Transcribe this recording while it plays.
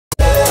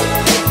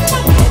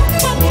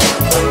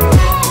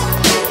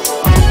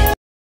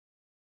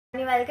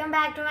welcome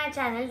back to my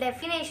channel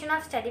Definition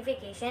of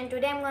Studyfication.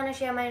 Today I'm going to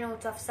share my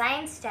notes of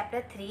Science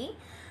Chapter 3,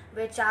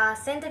 which are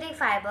synthetic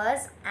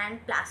fibers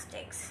and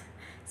plastics.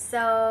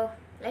 So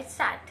let's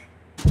start.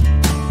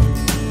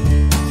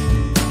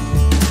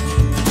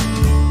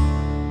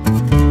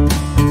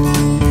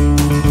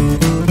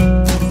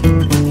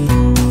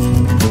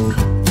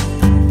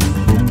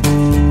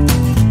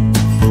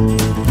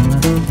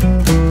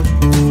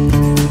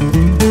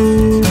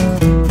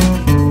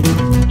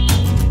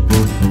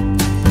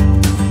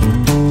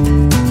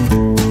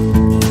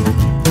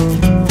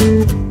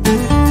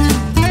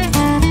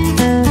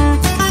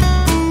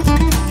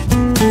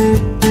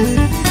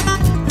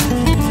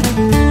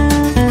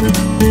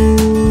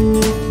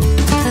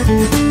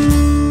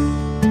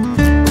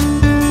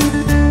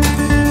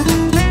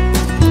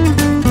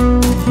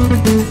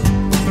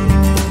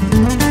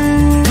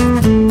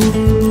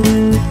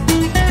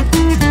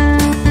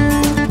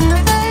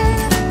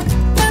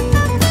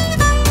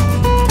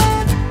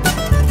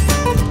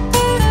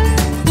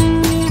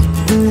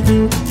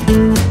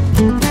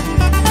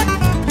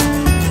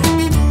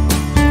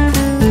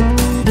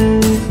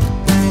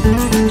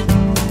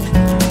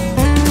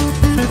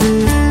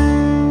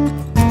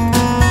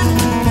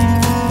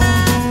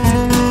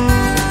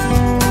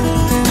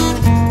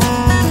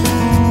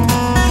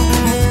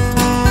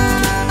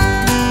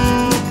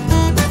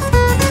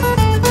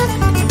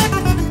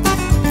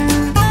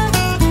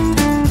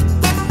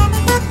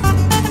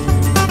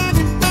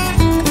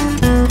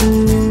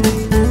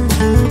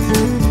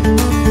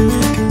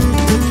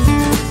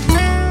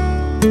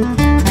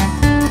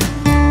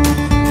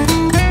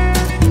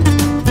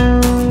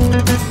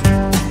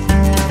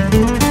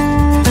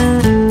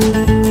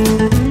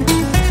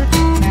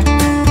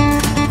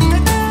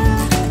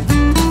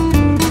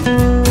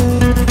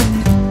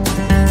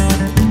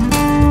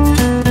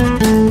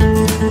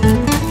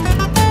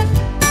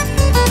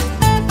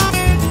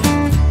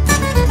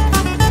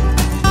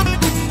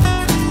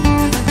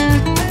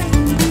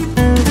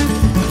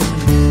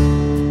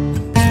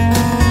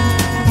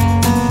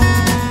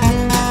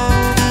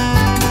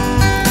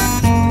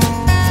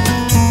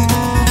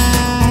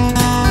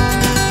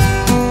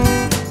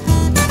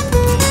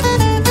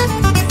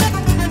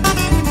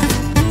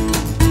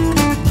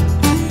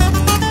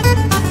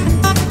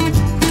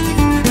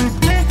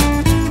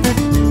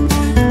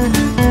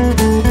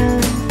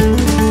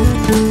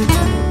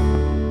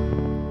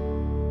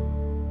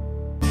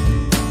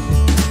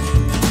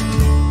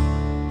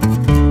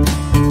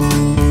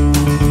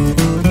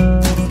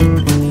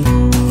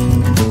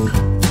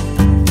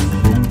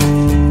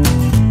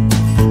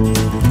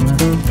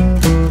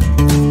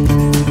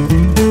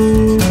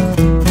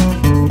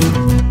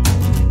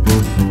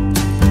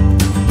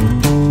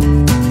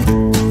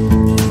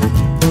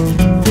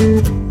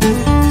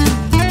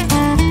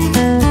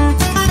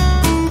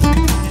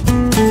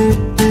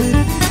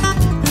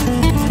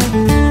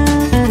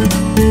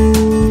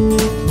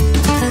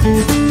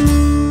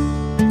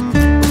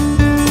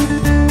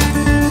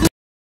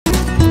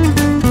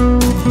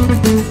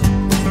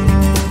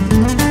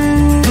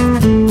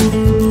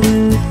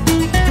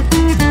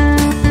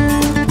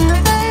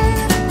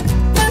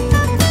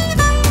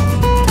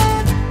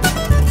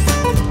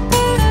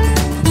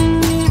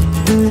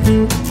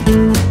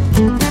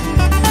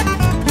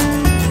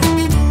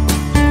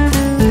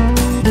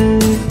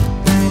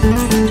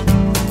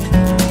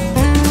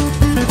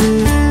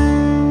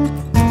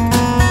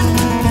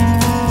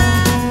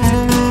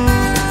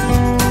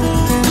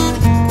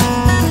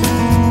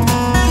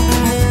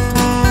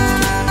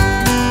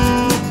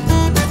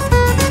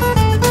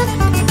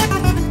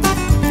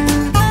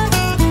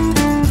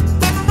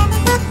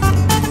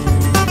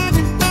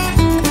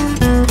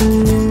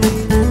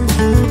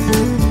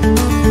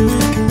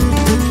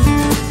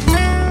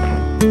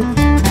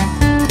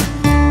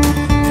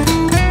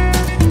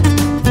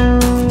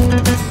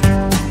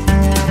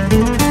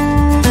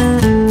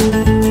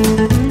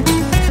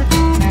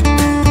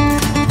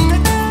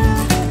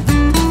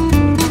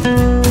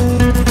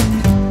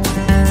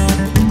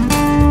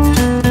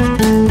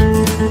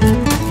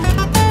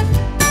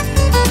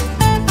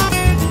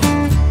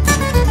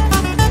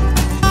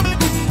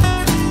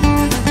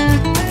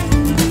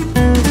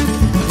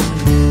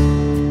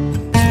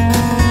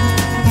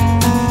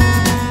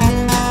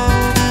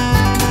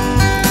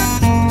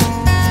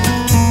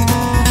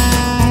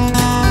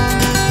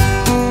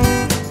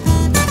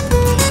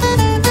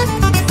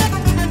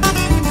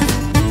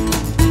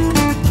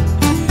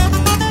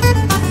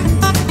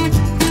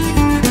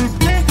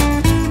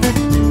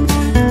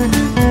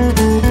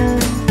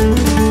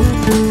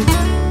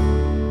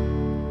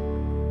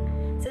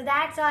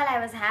 That's all I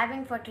was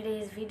having for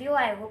today's video.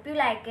 I hope you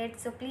like it.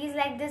 So please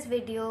like this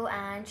video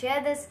and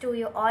share this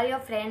to all your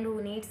friend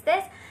who needs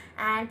this.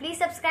 And please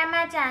subscribe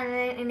my channel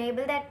and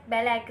enable that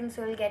bell icon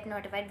so you'll get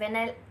notified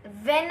whenever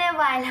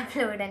I'll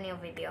upload a new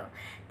video.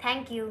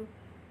 Thank you.